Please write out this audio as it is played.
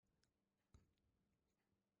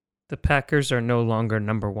The Packers are no longer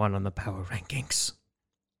number one on the power rankings.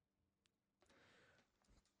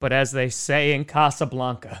 But as they say in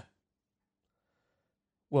Casablanca,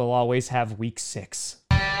 we'll always have week 6.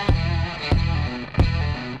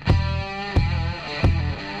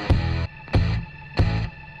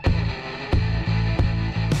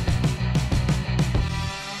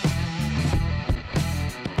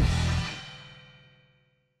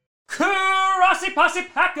 Crossy Posse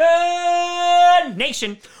Packer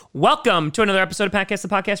Nation, welcome to another episode of Packcast, the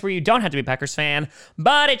podcast where you don't have to be a Packers fan,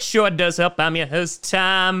 but it sure does help. I'm your host,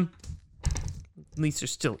 Tom. At least they're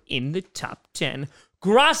still in the top 10.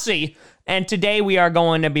 Grossi, and today we are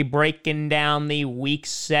going to be breaking down the Week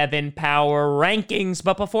 7 power rankings.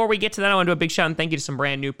 But before we get to that, I want to do a big shout and thank you to some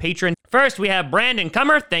brand new patrons. First, we have Brandon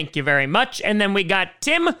Kummer, thank you very much. And then we got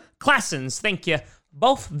Tim Classens, thank you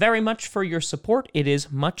both very much for your support. It is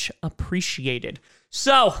much appreciated.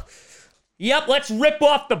 So, yep, let's rip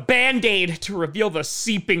off the Band-Aid to reveal the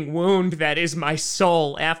seeping wound that is my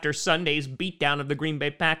soul after Sunday's beatdown of the Green Bay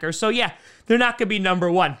Packers. So yeah, they're not going to be number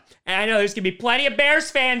one. And I know there's going to be plenty of Bears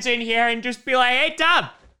fans in here and just be like,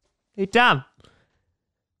 Hey, Tom,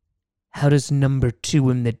 how does number 2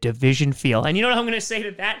 in the division feel? And you know what I'm going to say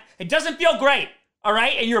to that? It doesn't feel great, all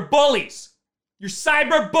right? And you're bullies. You're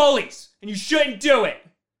cyber bullies, and you shouldn't do it.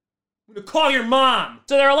 I'm going to call your mom.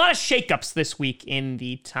 So there are a lot of shakeups this week in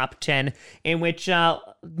the top 10, in which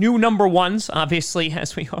new number ones, obviously,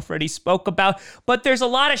 as we already spoke about, but there's a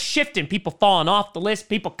lot of shifting. People falling off the list,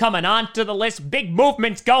 people coming onto the list, big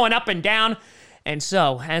movements going up and down. And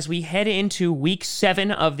so, as we head into week 7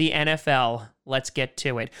 of the NFL, let's get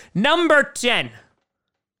to it. Number 10.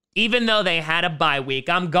 Even though they had a bye week,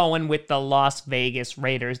 I'm going with the Las Vegas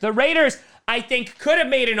Raiders. The Raiders, I think, could have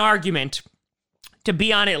made an argument to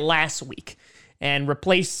be on it last week and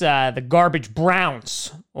replace the garbage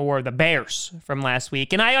Browns or the Bears from last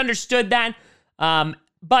week. And I understood that.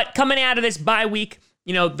 But coming out of this bye week,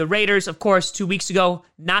 you know, the Raiders, of course, 2 weeks ago,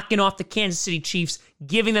 knocking off the Kansas City Chiefs,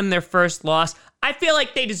 giving them their first loss. I feel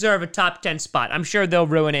like they deserve a top 10 spot. I'm sure they'll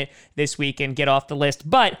ruin it this week and get off the list.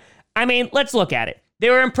 But, I mean, let's look at it. They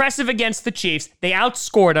were impressive against the Chiefs. They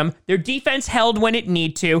outscored them. Their defense held when it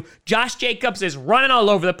need to. Josh Jacobs is running all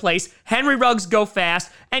over the place. Henry Ruggs go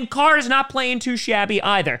fast. And Carr is not playing too shabby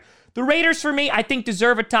either. The Raiders, for me, I think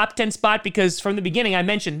deserve a top 10 spot because from the beginning I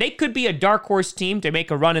mentioned they could be a dark horse team to make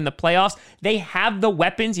a run in the playoffs. They have the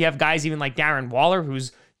weapons. You have guys even like Darren Waller,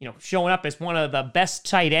 who's, you know, showing up as one of the best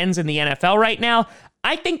tight ends in the NFL right now.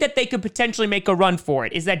 I think that they could potentially make a run for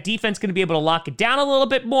it. Is that defense going to be able to lock it down a little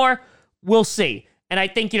bit more? We'll see. And I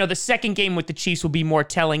think, you know, the second game with the Chiefs will be more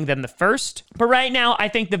telling than the first. But right now, I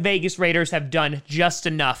think the Vegas Raiders have done just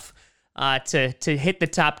enough to hit the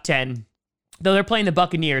top 10. Though they're playing the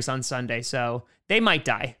Buccaneers on Sunday, so they might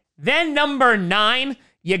die. Then number 9,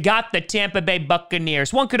 you got the Tampa Bay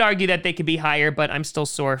Buccaneers. One could argue that they could be higher, but I'm still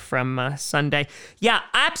sore from Sunday. Yeah,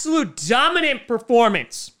 absolute dominant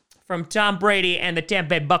performance from Tom Brady and the Tampa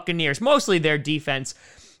Bay Buccaneers, mostly their defense.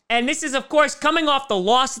 And this is, of course, coming off the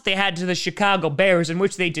loss that they had to the Chicago Bears, in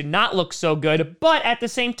which they did not look so good. But at the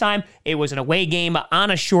same time, it was an away game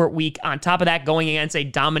on a short week. On top of that, going against a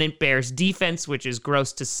dominant Bears defense, which is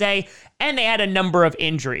gross to say. And they had a number of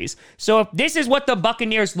injuries. So if this is what the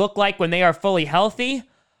Buccaneers look like when they are fully healthy,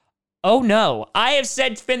 oh no. I have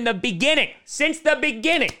said since the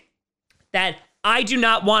beginning, that I do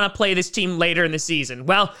not want to play this team later in the season.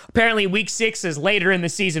 Well, apparently week 6 is later in the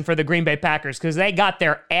season for the Green Bay Packers because they got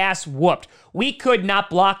their ass whooped. We could not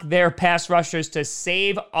block their pass rushers to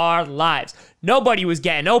save our lives. Nobody was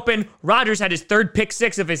getting open. Rodgers had his 3rd pick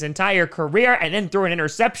 6 of his entire career and then threw an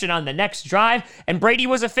interception on the next drive, and Brady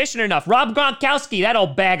was efficient enough. Rob Gronkowski, that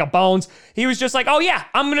old bag of bones, he was just like, oh yeah,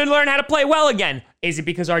 I'm going to learn how to play well again. Is it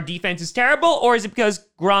because our defense is terrible, or is it because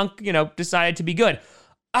Gronk, decided to be good?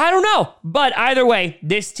 I don't know, but either way,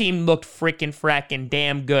 this team looked frackin'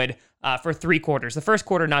 damn good for 3 quarters. The first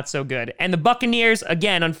quarter, not so good. And the Buccaneers,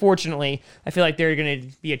 again, unfortunately, I feel like they're going to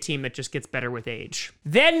be a team that just gets better with age.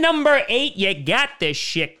 Then number 8, you got the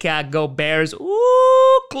Chicago Bears.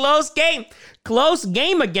 Ooh, close game. Close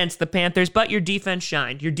game against the Panthers, but your defense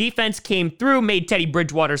shined. Your defense came through, made Teddy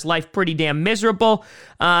Bridgewater's life pretty damn miserable.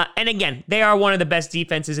 And again, they are one of the best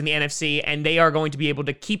defenses in the NFC, and they are going to be able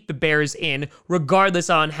to keep the Bears in regardless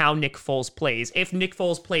on how Nick Foles plays. If Nick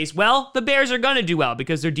Foles plays well, the Bears are going to do well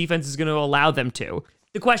because their defense is going to allow them to.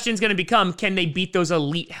 The question is going to become, can they beat those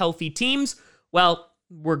elite, healthy teams? Well,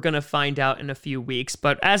 we're going to find out in a few weeks.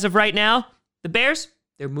 But as of right now, the Bears,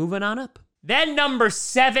 they're moving on up. Then number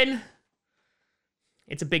 7...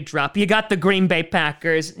 It's a big drop. You got the Green Bay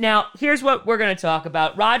Packers. Now, here's what we're going to talk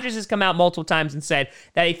about. Rodgers has come out multiple times and said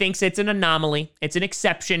that he thinks it's an anomaly. It's an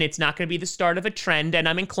exception. It's not going to be the start of a trend, and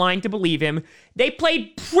I'm inclined to believe him. They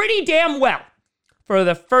played pretty damn well for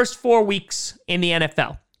the first 4 weeks in the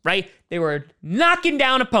NFL, right? They were knocking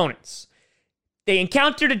down opponents. They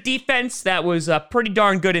encountered a defense that was pretty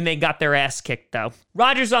darn good, and they got their ass kicked, though.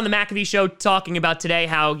 Rodgers on the McAfee show talking about today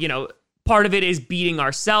how, part of it is beating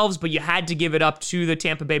ourselves, but you had to give it up to the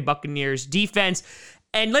Tampa Bay Buccaneers defense.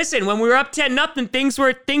 And listen, when we were up 10-0,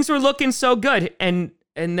 things were looking so good, and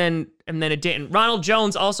then it didn't. Ronald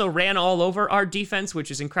Jones also ran all over our defense,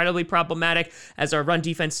 which is incredibly problematic as our run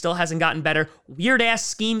defense still hasn't gotten better. Weird ass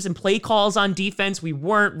schemes and play calls on defense. We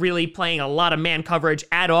weren't really playing a lot of man coverage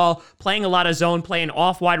at all, playing a lot of zone, playing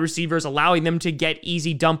off wide receivers, allowing them to get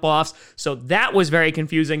easy dump offs. So that was very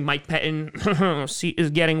confusing. Mike Pettin seat is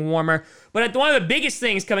getting warmer. But one of the biggest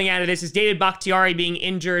things coming out of this is David Bakhtiari being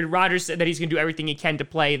injured. Rodgers said that he's going to do everything he can to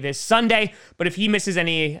play this Sunday, but if he misses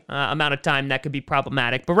any amount of time, that could be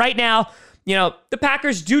problematic. But right now, the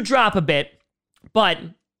Packers do drop a bit, but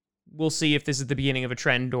we'll see if this is the beginning of a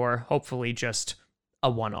trend or hopefully just a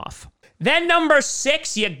one-off. Then number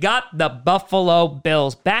 6, you got the Buffalo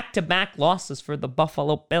Bills. Back-to-back losses for the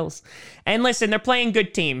Buffalo Bills. And listen, they're playing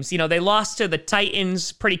good teams. They lost to the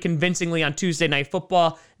Titans pretty convincingly on Tuesday Night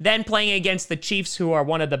Football. Then playing against the Chiefs, who are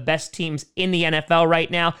one of the best teams in the NFL right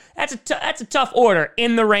now. That's a tough order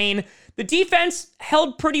in the rain. The defense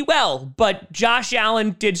held pretty well, but Josh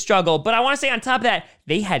Allen did struggle. But I want to say on top of that,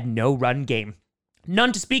 they had no run game.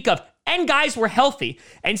 None to speak of. And guys were healthy.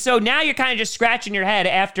 And so now you're kind of just scratching your head.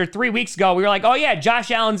 After 3 weeks ago, we were like, oh yeah, Josh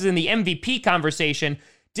Allen's in the MVP conversation.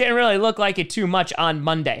 Didn't really look like it too much on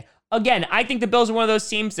Monday. Again, I think the Bills are one of those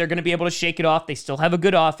teams. They're going to be able to shake it off. They still have a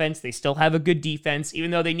good offense. They still have a good defense, even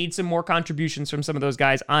though they need some more contributions from some of those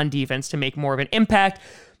guys on defense to make more of an impact.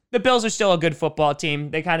 The Bills are still a good football team.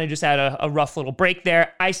 They kind of just had a rough little break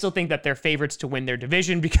there. I still think that they're favorites to win their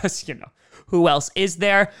division because, who else is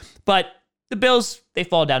there? But the Bills, they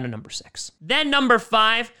fall down to number 6. Then number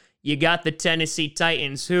 5, you got the Tennessee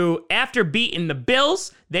Titans, who, after beating the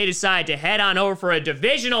Bills, they decide to head on over for a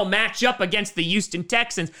divisional matchup against the Houston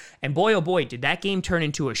Texans. And boy, oh boy, did that game turn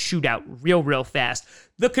into a shootout real fast.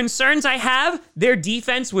 The concerns I have, their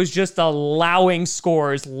defense was just allowing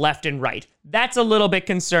scores left and right. That's a little bit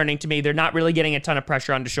concerning to me. They're not really getting a ton of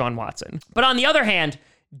pressure on Deshaun Watson. But on the other hand,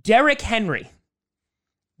 Derrick Henry.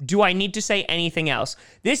 Do I need to say anything else?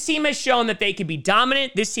 This team has shown that they can be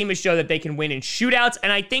dominant. This team has shown that they can win in shootouts.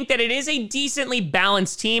 And I think that it is a decently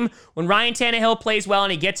balanced team. When Ryan Tannehill plays well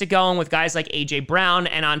and he gets it going with guys like A.J. Brown,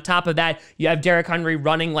 and on top of that, you have Derrick Henry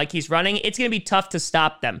running like he's running, it's going to be tough to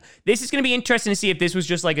stop them. This is going to be interesting to see if this was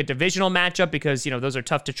just like a divisional matchup because, those are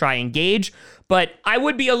tough to try and gauge. But I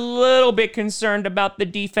would be a little bit concerned about the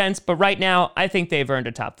defense. But right now, I think they've earned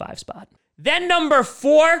a top 5 spot. Then number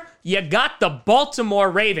 4, you got the Baltimore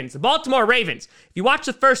Ravens. The Baltimore Ravens, if you watch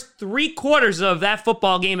the first 3 quarters of that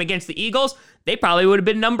football game against the Eagles, they probably would have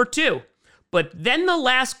been number 2. But then the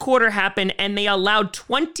last quarter happened and they allowed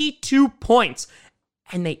 22 points.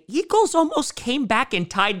 And the Eagles almost came back and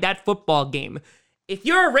tied that football game. If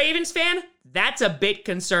you're a Ravens fan, that's a bit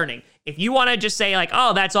concerning. If you want to just say like,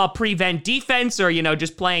 oh, that's all prevent defense or,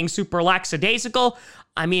 just playing super lackadaisical,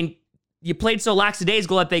 you played so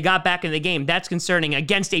lackadaisical that they got back in the game. That's concerning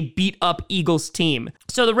against a beat-up Eagles team.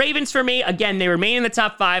 So the Ravens, for me, again, they remain in the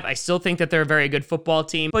top 5. I still think that they're a very good football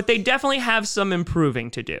team, but they definitely have some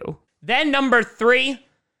improving to do. Then number 3,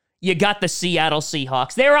 you got the Seattle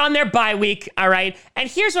Seahawks. They're on their bye week, all right? And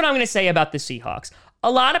here's what I'm going to say about the Seahawks.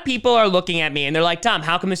 A lot of people are looking at me and they're like, Tom,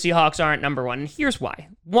 how come the Seahawks aren't number 1? And here's why.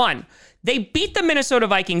 1, they beat the Minnesota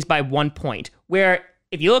Vikings by 1 point, where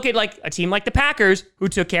if you look at like a team like the Packers, who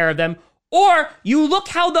took care of them, or you look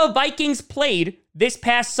how the Vikings played this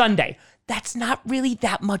past Sunday. That's not really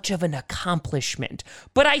that much of an accomplishment.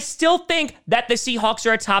 But I still think that the Seahawks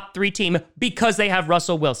are a top 3 team because they have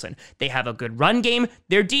Russell Wilson. They have a good run game.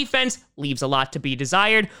 Their defense leaves a lot to be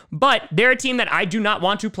desired. But they're a team that I do not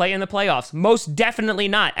want to play in the playoffs. Most definitely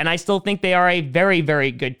not. And I still think they are a very,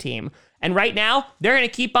 very good team. And right now, they're going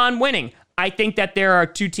to keep on winning. I think that there are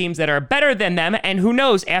 2 teams that are better than them, and who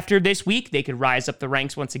knows, after this week, they could rise up the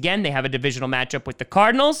ranks once again. They have a divisional matchup with the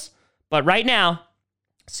Cardinals, but right now,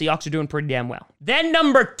 Seahawks are doing pretty damn well. Then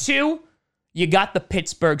number 2, you got the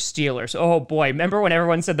Pittsburgh Steelers. Oh boy, remember when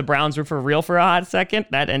everyone said the Browns were for real for a hot second?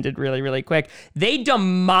 That ended really quick. They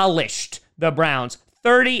demolished the Browns,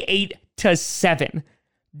 38-7.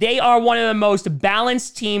 They are one of the most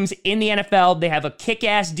balanced teams in the NFL. They have a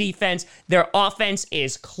kick-ass defense. Their offense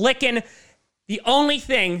is clicking. The only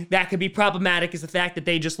thing that could be problematic is the fact that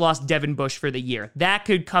they just lost Devin Bush for the year. That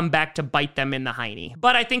could come back to bite them in the hiney.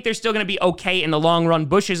 But I think they're still going to be okay in the long run.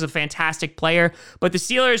 Bush is a fantastic player, but the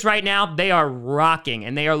Steelers right now, they are rocking,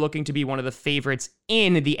 and they are looking to be one of the favorites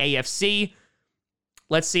in the AFC.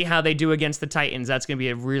 Let's see how they do against the Titans. That's going to be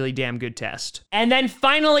a really damn good test. And then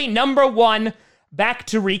finally, number one, back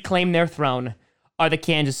to reclaim their throne, are the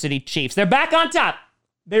Kansas City Chiefs. They're back on top.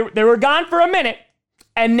 They were gone for a minute,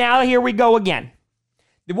 and now here we go again.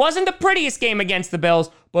 It wasn't the prettiest game against the Bills,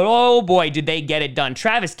 but oh boy, did they get it done.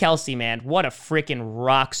 Travis Kelce, man, what a freaking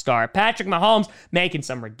rock star. Patrick Mahomes making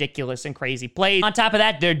some ridiculous and crazy plays. On top of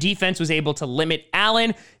that, their defense was able to limit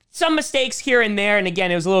Allen. Some mistakes here and there, and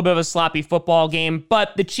again, it was a little bit of a sloppy football game,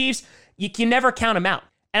 but the Chiefs, you can never count them out.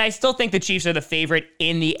 And I still think the Chiefs are the favorite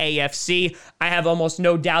in the AFC. I have almost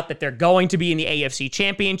no doubt that they're going to be in the AFC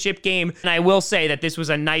Championship game. And I will say that this was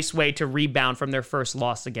a nice way to rebound from their first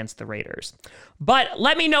loss against the Raiders. But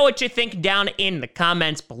let me know what you think down in the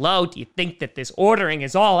comments below. Do you think that this ordering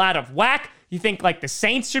is all out of whack? You think like the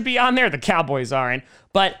Saints should be on there? The Cowboys aren't.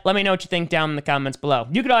 But let me know what you think down in the comments below.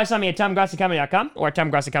 You can always find me at TomGrassiComedy.com or at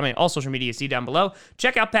TomGrassiComedy, all social media you see down below.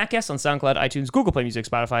 Check out podcasts on SoundCloud, iTunes, Google Play Music,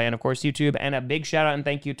 Spotify, and of course YouTube. And a big shout out and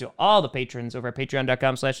thank you to all the patrons over at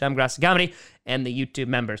patreon.com/TomGrassiComedy and the YouTube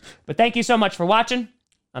members. But thank you so much for watching.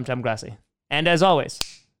 I'm Tom Grassi. And as always,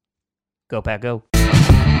 go Pack Go.